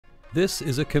This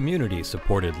is a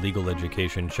community-supported legal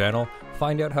education channel.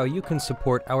 Find out how you can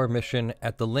support our mission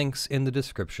at the links in the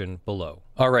description below.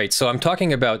 All right, so I'm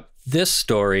talking about this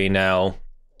story now.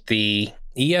 The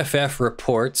EFF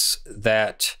reports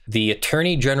that the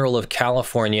Attorney General of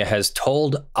California has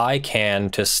told ICANN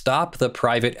to stop the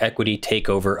private equity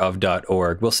takeover of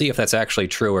 .org. We'll see if that's actually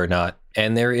true or not.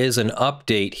 And there is an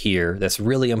update here that's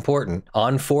really important.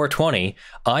 On 4/20,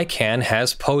 ICANN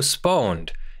has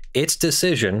postponed its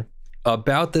decision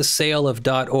about the sale of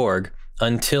 .org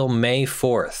until May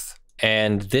 4th.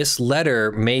 And this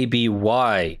letter may be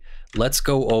why. Let's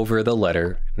go over the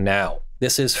letter now.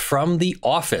 This is from the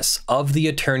Office of the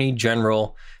Attorney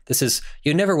General.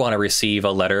 You never want to receive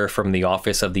a letter from the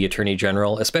Office of the Attorney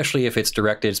General, especially if it's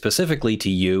directed specifically to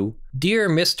you. Dear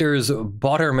Misters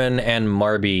Botterman and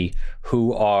Marby,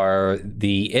 who are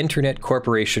the Internet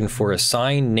Corporation for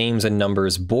Assigned Names and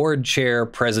Numbers Board Chair,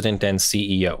 President, and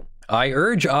CEO. I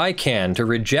urge ICANN to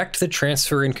reject the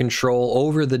transfer and control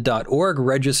over the .org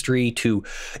registry to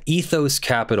Ethos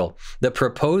Capital. The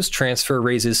proposed transfer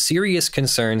raises serious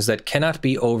concerns that cannot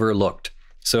be overlooked.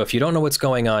 So if you don't know what's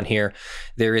going on here,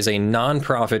 there is a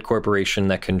nonprofit corporation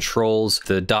that controls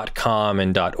the .com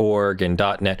and .org and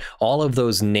 .net. All of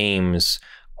those names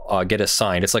get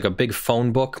assigned. It's like a big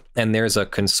phone book, and there's a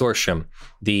consortium,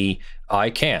 the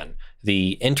ICANN.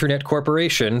 The Internet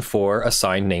Corporation for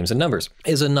Assigned Names and Numbers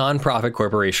is a nonprofit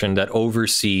corporation that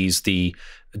oversees the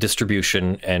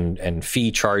distribution and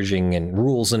fee charging and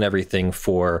rules and everything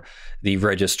for the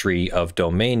registry of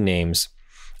domain names.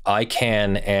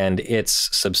 ICANN and its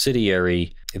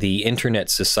subsidiary, the Internet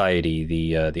Society,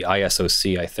 the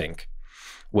ISOC, I think,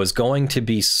 was going to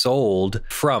be sold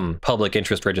from Public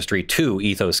Interest Registry to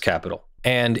Ethos Capital.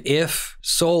 And if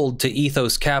sold to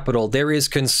Ethos Capital, there is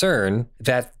concern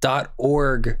that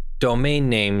 .org domain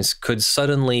names could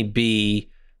suddenly be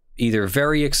either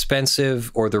very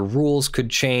expensive or the rules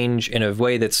could change in a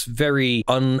way that's very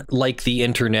unlike the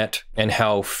internet and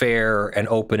how fair and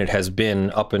open it has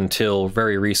been up until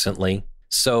very recently.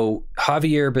 So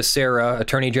Javier Becerra,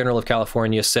 Attorney General of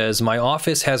California, says, my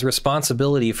office has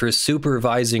responsibility for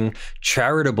supervising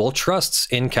charitable trusts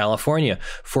in California,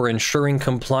 for ensuring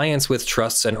compliance with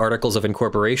trusts and articles of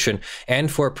incorporation, and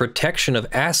for protection of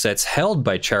assets held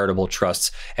by charitable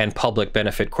trusts and public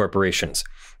benefit corporations.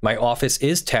 My office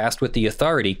is tasked with the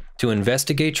authority to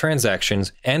investigate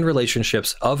transactions and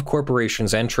relationships of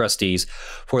corporations and trustees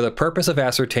for the purpose of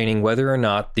ascertaining whether or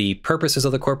not the purposes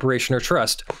of the corporation or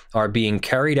trust are being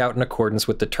carried out in accordance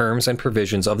with the terms and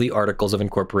provisions of the articles of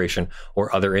incorporation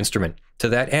or other instrument. To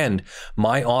that end,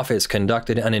 my office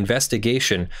conducted an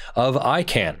investigation of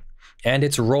ICANN and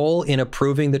its role in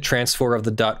approving the transfer of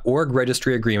the .org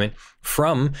registry agreement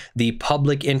from the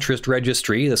Public Interest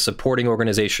Registry, the supporting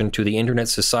organization to the Internet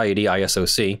Society,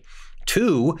 ISOC,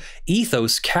 to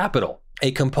Ethos Capital.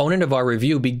 A component of our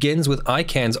review begins with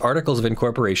ICANN's Articles of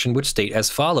Incorporation, which state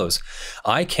as follows.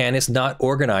 ICANN is not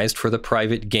organized for the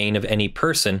private gain of any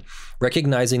person,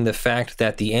 recognizing the fact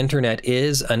that the Internet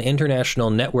is an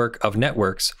international network of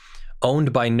networks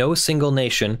owned by no single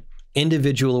nation,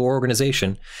 individual or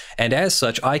organization, and as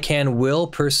such, ICANN will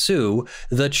pursue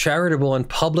the charitable and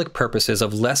public purposes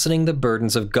of lessening the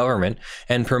burdens of government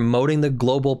and promoting the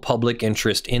global public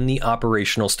interest in the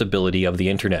operational stability of the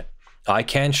Internet.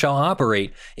 ICANN shall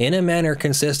operate in a manner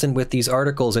consistent with these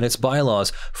articles and its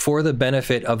bylaws for the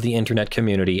benefit of the Internet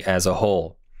community as a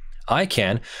whole.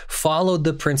 ICANN followed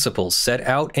the principles set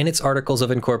out in its Articles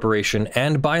of Incorporation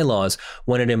and bylaws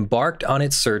when it embarked on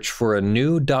its search for a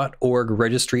new .org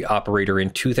registry operator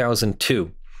in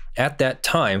 2002. At that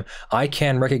time,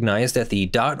 ICANN recognized that the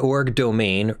 .org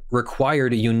domain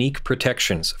required unique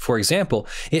protections. For example,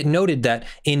 it noted that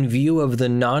in view of the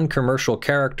non-commercial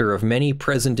character of many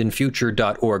present and future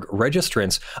 .org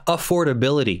registrants,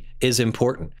 affordability is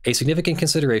important. A significant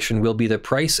consideration will be the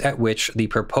price at which the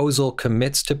proposal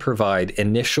commits to provide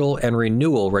initial and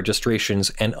renewal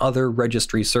registrations and other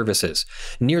registry services.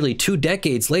 Nearly 2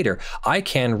 decades later,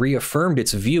 ICANN reaffirmed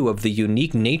its view of the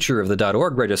unique nature of the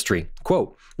 .org registry.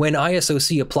 Quote, when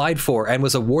ISOC applied for and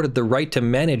was awarded the right to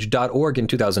manage .org in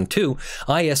 2002,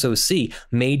 ISOC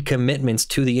made commitments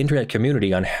to the Internet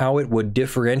community on how it would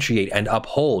differentiate and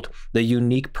uphold the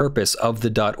unique purpose of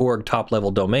the .org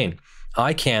top-level domain.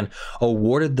 ICANN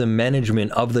awarded the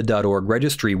management of the .org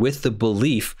registry with the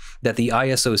belief that the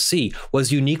ISOC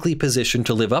was uniquely positioned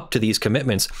to live up to these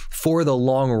commitments for the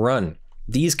long run.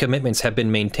 These commitments have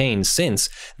been maintained since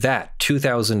that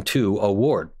 2002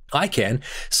 award. ICANN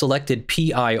selected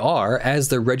PIR as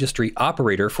the registry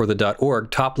operator for the .org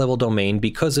top-level domain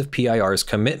because of PIR's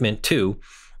commitment to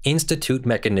institute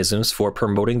mechanisms for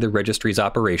promoting the registry's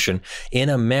operation in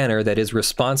a manner that is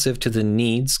responsive to the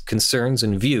needs, concerns,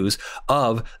 and views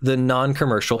of the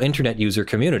non-commercial internet user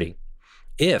community.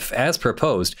 If, as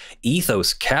proposed,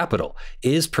 Ethos Capital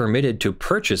is permitted to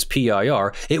purchase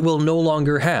PIR, it will no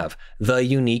longer have the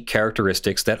unique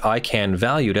characteristics that ICANN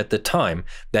valued at the time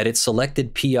that it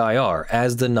selected PIR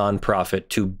as the nonprofit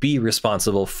to be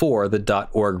responsible for the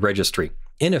 .org registry.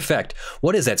 In effect,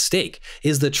 what is at stake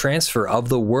is the transfer of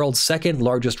the world's second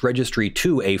largest registry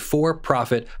to a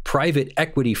for-profit private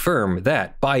equity firm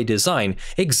that, by design,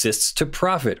 exists to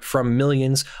profit from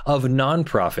millions of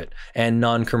nonprofit and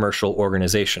non-commercial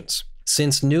organizations.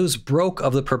 Since news broke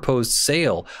of the proposed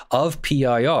sale of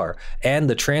PIR and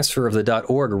the transfer of the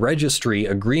 .org registry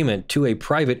agreement to a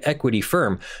private equity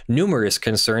firm, numerous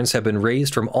concerns have been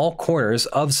raised from all corners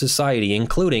of society,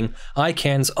 including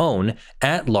ICANN's own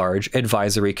at-large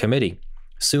advisory committee.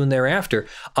 Soon thereafter,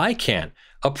 ICANN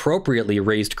appropriately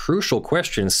raised crucial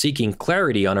questions seeking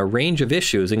clarity on a range of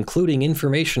issues, including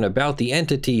information about the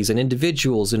entities and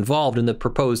individuals involved in the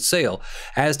proposed sale.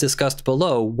 As discussed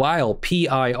below, while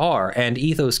PIR and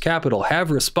Ethos Capital have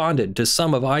responded to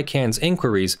some of ICANN's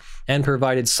inquiries and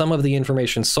provided some of the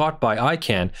information sought by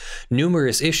ICANN,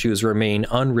 numerous issues remain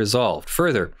unresolved.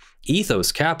 Further,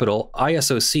 Ethos Capital,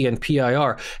 ISOC, and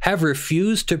PIR have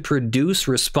refused to produce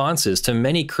responses to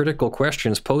many critical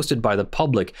questions posted by the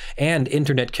public and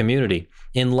internet community.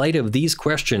 In light of these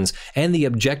questions and the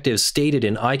objectives stated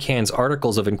in ICANN's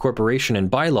Articles of Incorporation and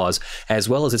Bylaws, as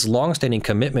well as its longstanding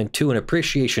commitment to an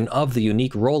appreciation of the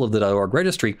unique role of the .org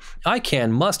registry, ICANN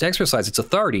must exercise its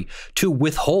authority to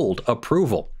withhold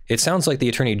approval. It sounds like the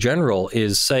Attorney General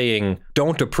is saying,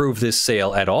 don't approve this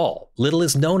sale at all. Little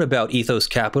is known about Ethos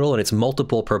Capital and its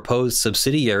multiple proposed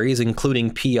subsidiaries,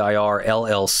 including PIR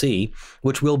LLC,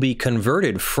 which will be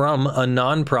converted from a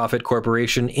nonprofit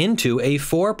corporation into a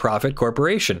for-profit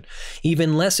corporation.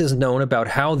 Even less is known about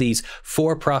how these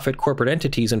for-profit corporate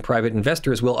entities and private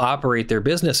investors will operate their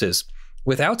businesses.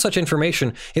 Without such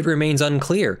information, it remains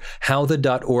unclear how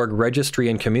the .org registry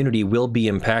and community will be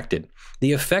impacted.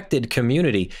 The affected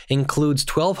community includes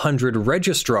 1,200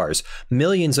 registrars,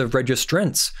 millions of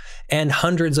registrants, and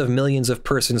hundreds of millions of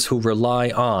persons who rely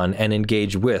on and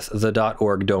engage with the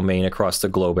 .org domain across the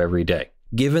globe every day.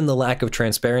 Given the lack of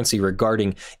transparency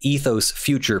regarding Ethos'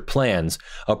 future plans,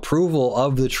 approval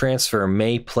of the transfer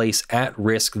may place at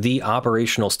risk the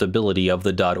operational stability of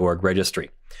the .org registry.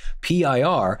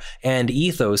 PIR and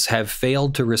Ethos have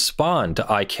failed to respond to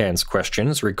ICANN's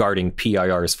questions regarding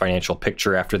PIR's financial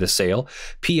picture after the sale.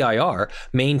 PIR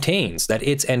maintains that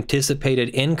its anticipated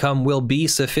income will be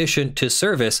sufficient to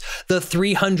service the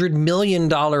 $300 million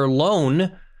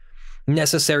loan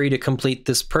necessary to complete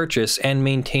this purchase and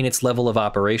maintain its level of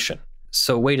operation.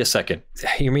 So wait a second,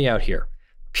 hear me out here.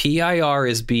 PIR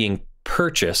is being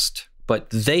purchased, but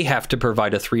they have to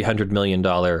provide a $300 million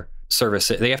service.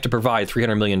 They have to provide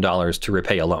 $300 million to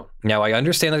repay a loan. Now, I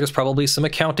understand that there's probably some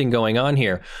accounting going on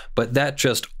here, but that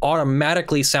just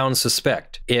automatically sounds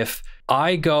suspect. If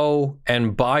I go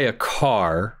and buy a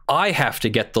car, I have to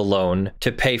get the loan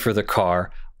to pay for the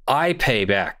car. I pay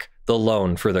back the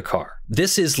loan for the car.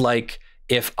 This is like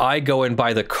if I go and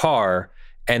buy the car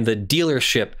and the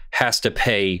dealership has to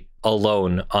pay a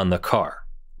loan on the car.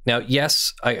 Now,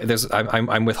 yes,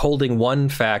 I'm withholding one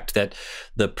fact that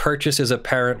the purchase is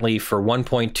apparently for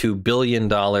 $1.2 billion,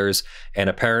 and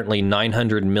apparently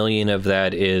 900 million of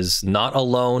that is not a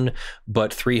loan,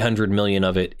 but 300 million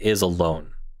of it is a loan.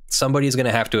 Somebody's going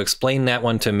to have to explain that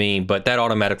one to me, but that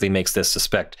automatically makes this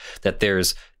suspect that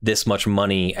there's this much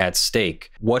money at stake.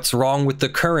 What's wrong with the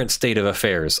current state of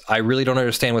affairs? I really don't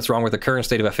understand what's wrong with the current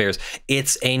state of affairs.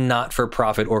 It's a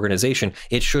not-for-profit organization.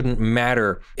 It shouldn't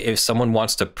matter if someone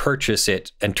wants to purchase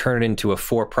it and turn it into a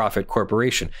for-profit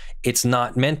corporation. It's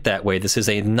not meant that way. This is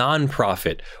a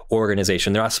non-profit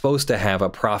organization. They're not supposed to have a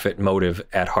profit motive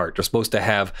at heart. They're supposed to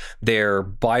have their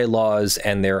bylaws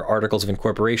and their articles of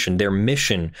incorporation. Their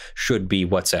mission should be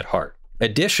what's at heart.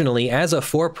 Additionally, as a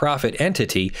for-profit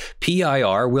entity,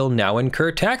 PIR will now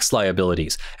incur tax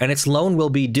liabilities, and its loan will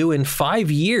be due in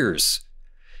 5 years.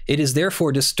 It is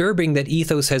therefore disturbing that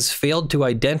Ethos has failed to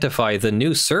identify the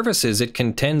new services it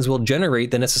contends will generate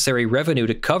the necessary revenue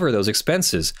to cover those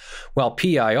expenses. While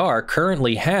PIR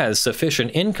currently has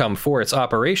sufficient income for its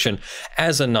operation,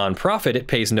 as a nonprofit, it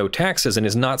pays no taxes and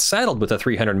is not saddled with a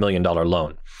 $300 million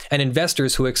loan, and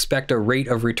investors who expect a rate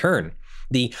of return.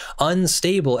 The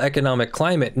unstable economic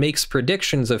climate makes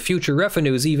predictions of future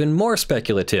revenues even more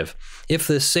speculative. If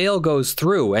the sale goes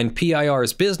through and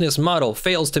PIR's business model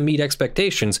fails to meet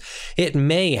expectations, it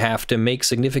may have to make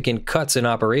significant cuts in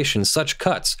operations. Such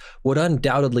cuts would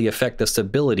undoubtedly affect the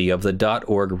stability of the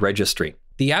 .org registry.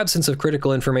 The absence of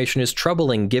critical information is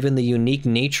troubling given the unique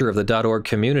nature of the .org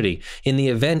community. In the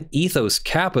event Ethos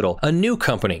Capital, a new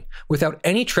company without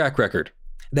any track record,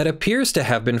 that appears to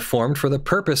have been formed for the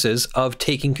purposes of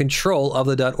taking control of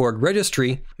the .org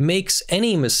registry, makes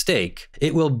any mistake,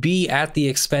 it will be at the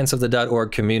expense of the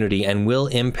 .org community and will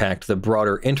impact the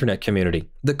broader internet community.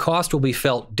 The cost will be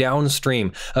felt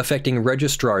downstream, affecting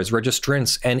registrars,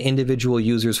 registrants, and individual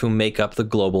users who make up the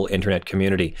global internet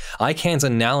community. ICANN's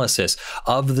analysis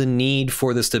of the need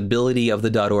for the stability of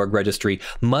the .org registry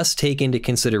must take into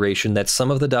consideration that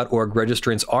some of the .org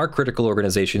registrants are critical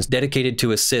organizations dedicated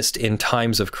to assist in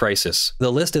times of crisis.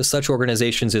 The list of such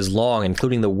organizations is long,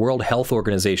 including the World Health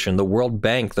Organization, the World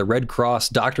Bank, the Red Cross,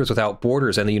 Doctors Without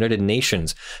Borders, and the United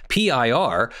Nations.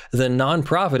 PIR, the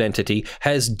nonprofit entity,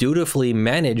 has dutifully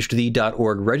managed the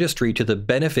 .org registry to the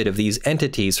benefit of these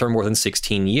entities for more than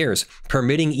 16 years.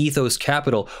 Permitting Ethos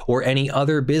Capital or any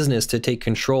other business to take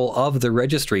control of the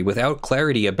registry without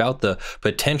clarity about the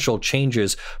potential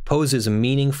changes poses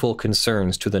meaningful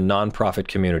concerns to the nonprofit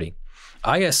community.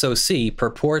 ISOC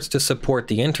purports to support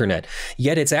the internet,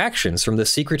 yet its actions, from the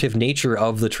secretive nature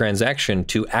of the transaction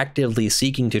to actively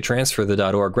seeking to transfer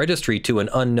the .org registry to an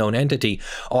unknown entity,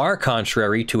 are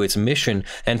contrary to its mission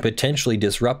and potentially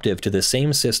disruptive to the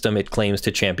same system it claims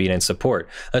to champion and support.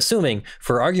 Assuming,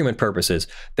 for argument purposes,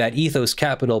 that Ethos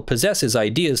Capital possesses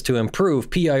ideas to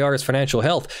improve PIR's financial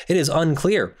health, it is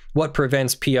unclear what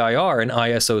prevents PIR and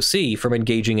ISOC from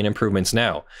engaging in improvements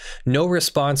now. No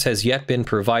response has yet been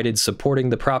provided supporting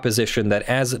the proposition that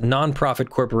as nonprofit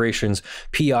corporations,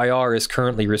 PIR is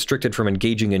currently restricted from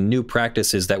engaging in new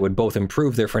practices that would both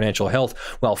improve their financial health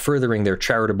while furthering their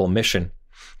charitable mission.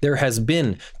 There has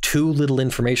been too little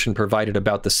information provided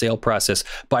about the sale process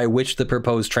by which the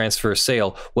proposed transfer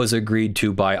sale was agreed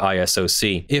to by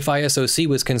ISOC. If ISOC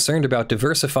was concerned about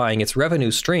diversifying its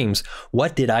revenue streams,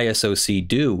 what did ISOC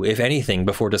do, if anything,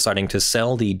 before deciding to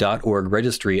sell the .org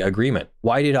registry agreement?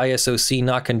 Why did ISOC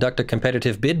not conduct a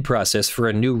competitive bid process for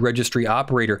a new registry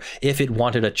operator if it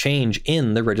wanted a change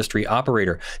in the registry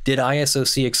operator? Did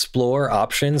ISOC explore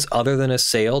options other than a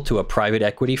sale to a private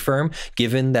equity firm,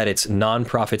 given that its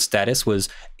nonprofit status was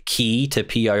key to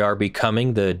PIR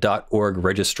becoming the .org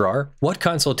registrar? What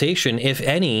consultation, if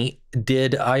any,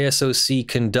 did ISOC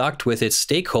conduct with its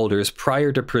stakeholders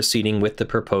prior to proceeding with the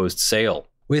proposed sale?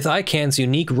 With ICANN's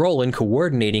unique role in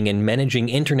coordinating and managing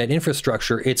internet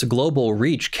infrastructure, its global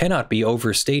reach cannot be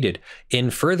overstated. In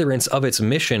furtherance of its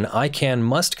mission, ICANN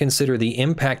must consider the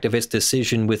impact of its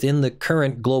decision within the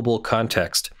current global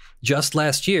context. Just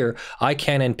last year,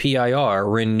 ICANN and PIR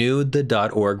renewed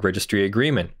the .org registry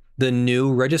agreement. The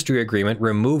new registry agreement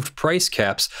removed price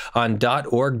caps on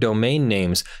 .org domain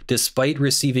names, despite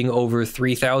receiving over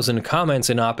 3,000 comments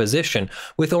in opposition,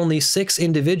 with only 6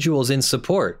 individuals in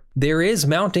support. There is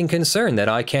mounting concern that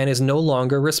ICANN is no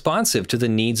longer responsive to the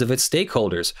needs of its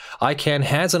stakeholders. ICANN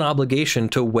has an obligation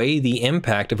to weigh the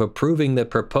impact of approving the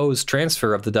proposed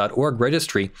transfer of the .org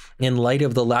registry in light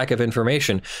of the lack of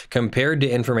information compared to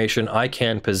information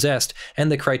ICANN possessed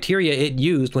and the criteria it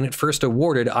used when it first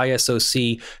awarded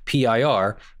ISOC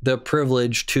PIR the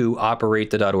privilege to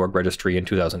operate the .org registry in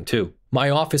 2002. My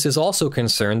office is also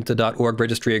concerned that the .org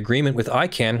registry agreement with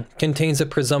ICANN contains a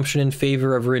presumption in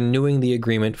favor of renewing the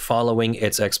agreement following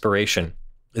its expiration.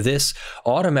 This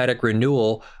automatic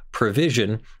renewal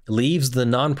provision leaves the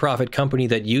nonprofit company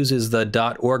that uses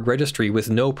the .org registry with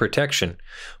no protection.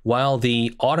 While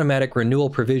the automatic renewal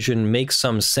provision makes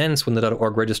some sense when the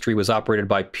 .org registry was operated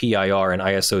by PIR and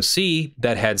ISOC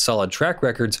that had solid track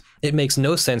records, it makes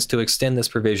no sense to extend this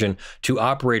provision to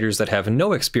operators that have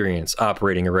no experience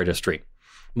operating a registry.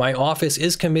 My office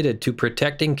is committed to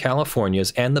protecting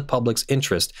California's and the public's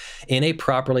interest in a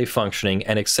properly functioning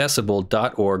and accessible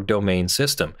 .org domain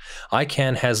system.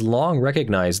 ICANN has long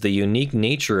recognized the unique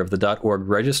nature of the .org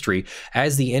registry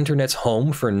as the Internet's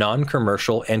home for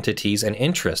non-commercial entities and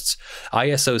interests.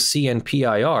 ISOC and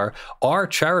PIR are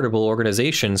charitable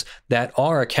organizations that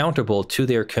are accountable to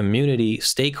their community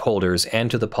stakeholders and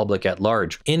to the public at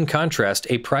large. In contrast,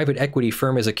 a private equity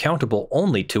firm is accountable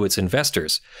only to its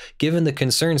investors. Given the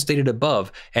concern concerns stated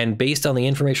above, and based on the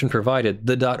information provided,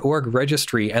 the .org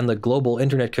registry and the global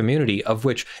internet community, of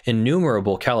which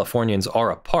innumerable Californians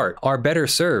are a part, are better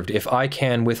served if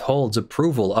ICANN withholds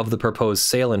approval of the proposed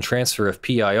sale and transfer of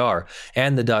PIR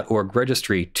and the .org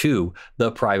registry to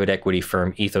the private equity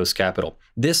firm Ethos Capital.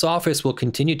 This office will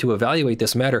continue to evaluate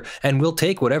this matter and will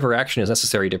take whatever action is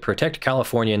necessary to protect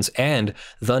Californians and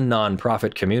the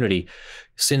nonprofit community.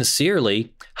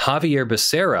 Sincerely, Javier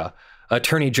Becerra,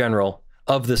 Attorney General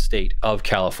of the state of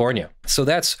California. So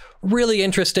that's really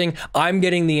interesting. I'm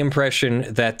getting the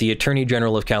impression that the Attorney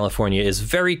General of California is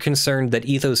very concerned that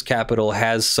Ethos Capital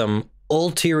has some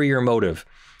ulterior motive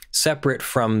separate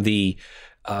from the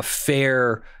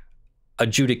fair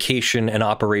adjudication and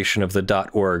operation of the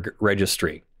 .org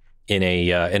registry in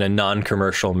a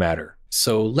non-commercial matter.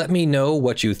 So let me know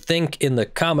what you think in the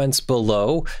comments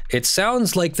below. It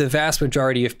sounds like the vast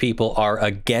majority of people are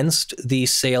against the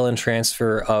sale and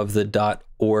transfer of the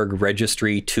 .org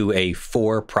registry to a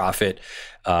for-profit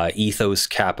Ethos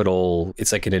Capital.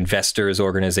 It's like an investors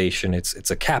organization. It's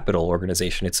a capital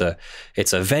organization. It's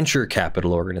a venture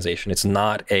capital organization. It's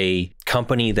not a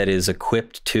company that is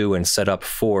equipped to and set up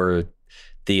for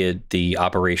the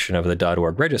operation of the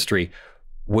 .org registry,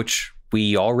 which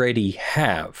we already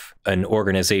have an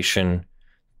organization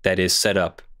that is set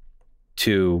up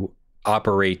to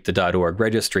operate the .org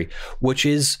registry, which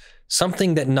is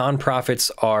something that nonprofits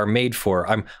are made for.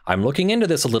 I'm looking into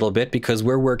this a little bit because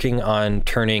we're working on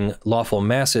turning Lawful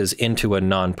Masses into a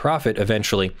nonprofit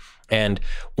eventually. And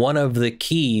one of the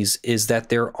keys is that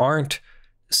there aren't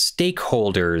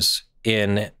stakeholders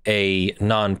in a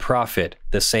nonprofit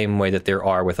the same way that there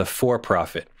are with a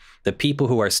for-profit. The people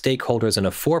who are stakeholders in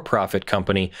a for-profit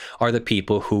company are the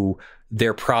people who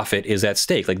their profit is at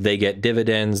stake. Like they get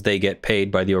dividends, they get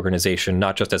paid by the organization,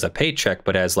 not just as a paycheck,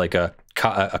 but as like a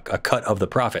cut of the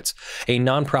profits. A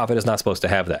nonprofit is not supposed to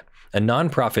have that. A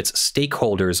nonprofit's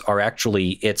stakeholders are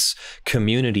actually its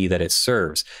community that it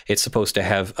serves. It's supposed to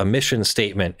have a mission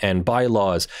statement and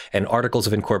bylaws and articles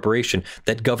of incorporation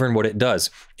that govern what it does.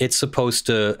 It's supposed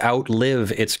to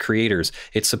outlive its creators.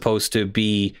 It's supposed to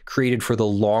be created for the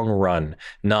long run,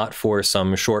 not for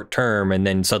some short term and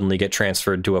then suddenly get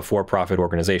transferred to a for-profit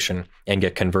organization and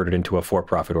get converted into a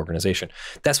for-profit organization.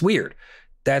 That's weird.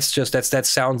 That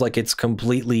sounds like it's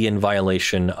completely in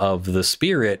violation of the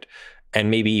spirit and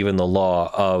maybe even the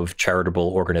law of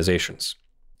charitable organizations.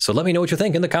 So let me know what you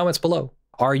think in the comments below.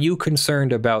 Are you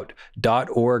concerned about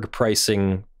 .org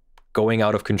pricing going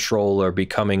out of control or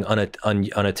becoming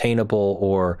unattainable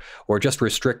or just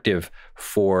restrictive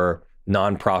for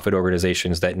nonprofit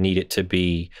organizations that need it to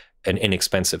be an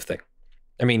inexpensive thing?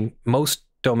 I mean, most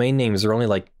domain names are only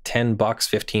like $10,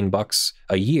 $15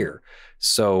 a year.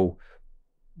 So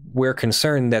we're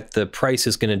concerned that the price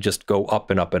is going to just go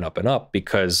up and up and up and up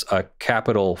because a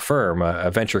capital firm, a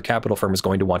venture capital firm, is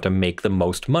going to want to make the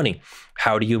most money.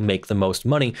 How do you make the most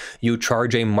money? You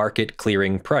charge a market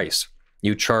clearing price.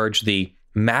 You charge the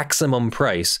maximum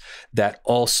price that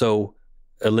also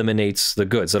eliminates the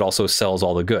goods, that also sells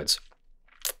all the goods.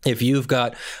 If you've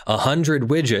got 100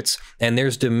 widgets and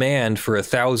there's demand for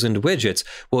 1,000 widgets,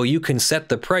 well, you can set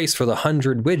the price for the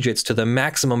 100 widgets to the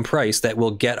maximum price that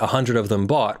will get 100 of them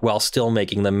bought while still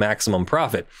making the maximum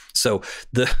profit. So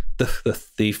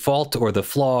the fault or the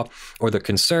flaw or the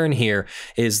concern here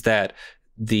is that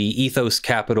the Ethos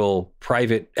Capital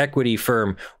private equity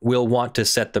firm will want to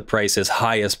set the price as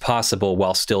high as possible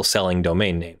while still selling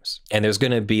domain names. And there's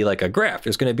going to be like a graph.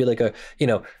 There's going to be like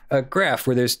a graph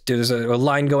where there's a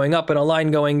line going up and a line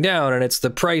going down, and it's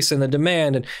the price and the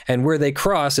demand, and where they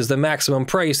cross is the maximum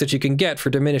price that you can get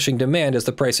for diminishing demand as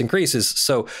the price increases.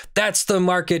 So that's the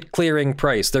market clearing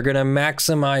price. They're going to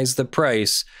maximize the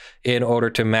price in order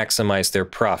to maximize their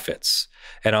profits.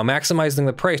 And now maximizing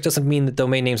the price doesn't mean that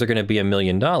domain names are going to be $1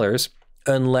 million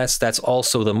unless that's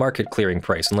also the market clearing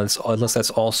price, unless that's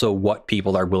also what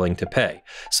people are willing to pay.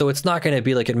 So it's not going to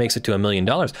be like it makes it to $1 million,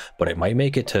 but it might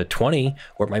make it to 20,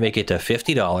 or it might make it to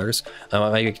 $50, it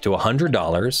might make it to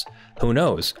 $100, who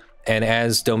knows? And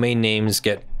as domain names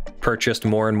get purchased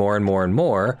more and more and more and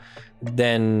more,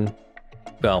 then,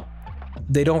 well,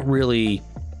 they don't really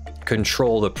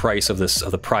control the price of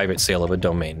the private sale of a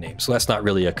domain name. So that's not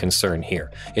really a concern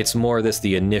here. It's more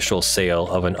the initial sale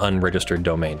of an unregistered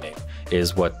domain name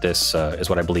is what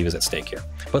I believe is at stake here.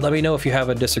 But let me know if you have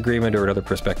a disagreement or another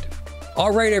perspective.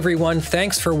 All right, everyone,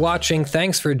 thanks for watching.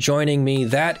 Thanks for joining me.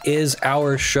 That is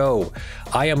our show.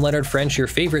 I am Leonard French, your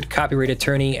favorite copyright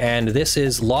attorney, and this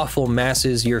is Lawful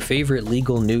Masses, your favorite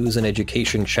legal news and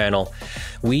education channel.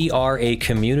 We are a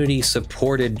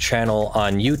community-supported channel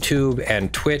on YouTube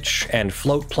and Twitch and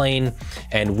Floatplane,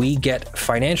 and we get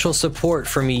financial support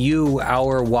from you,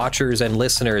 our watchers and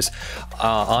listeners,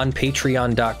 on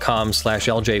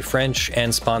patreon.com/ljfrench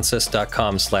and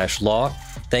sponsus.com/law.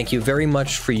 Thank you very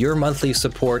much for your monthly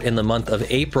support in the month of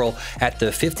April at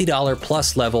the $50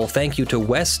 plus level. Thank you to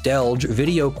Wes Delj,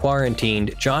 Video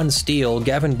Quarantined, John Steele,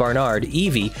 Gavin Barnard,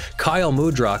 Eevi, Kyle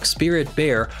Mudrak, Spirit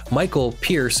Bear, Michael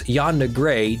Pearce, Jan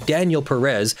Negrey, Daniel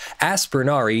Perez,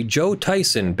 Aspernari, Joe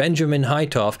Tyson, Benjamin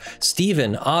Hitov,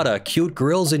 Stephen, Ottah, Cute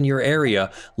Grills in Your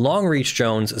Area, Longreach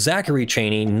Jones, Zachary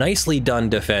Chaney, Nicely Done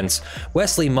Defense,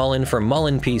 Wesley Mullen from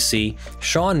Mullen PC,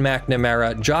 Sean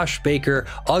McNamara, Josh Baker,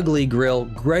 Ugly Grill,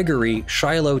 Gregory,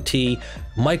 Shielo T,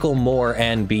 Michael Moore,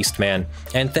 and Beastman.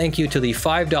 And thank you to the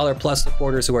 $5 plus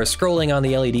supporters who are scrolling on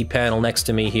the LED panel next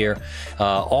to me here.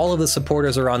 All of the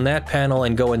supporters are on that panel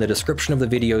and go in the description of the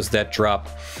videos that drop.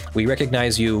 We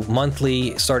recognize you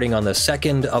monthly, starting on the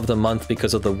 2nd of the month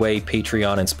because of the way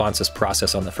Patreon and sponsors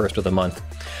process on the 1st of the month.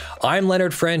 I'm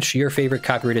Leonard French, your favorite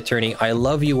copyright attorney. I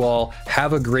love you all.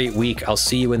 Have a great week. I'll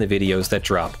see you in the videos that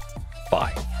drop.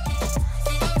 Bye.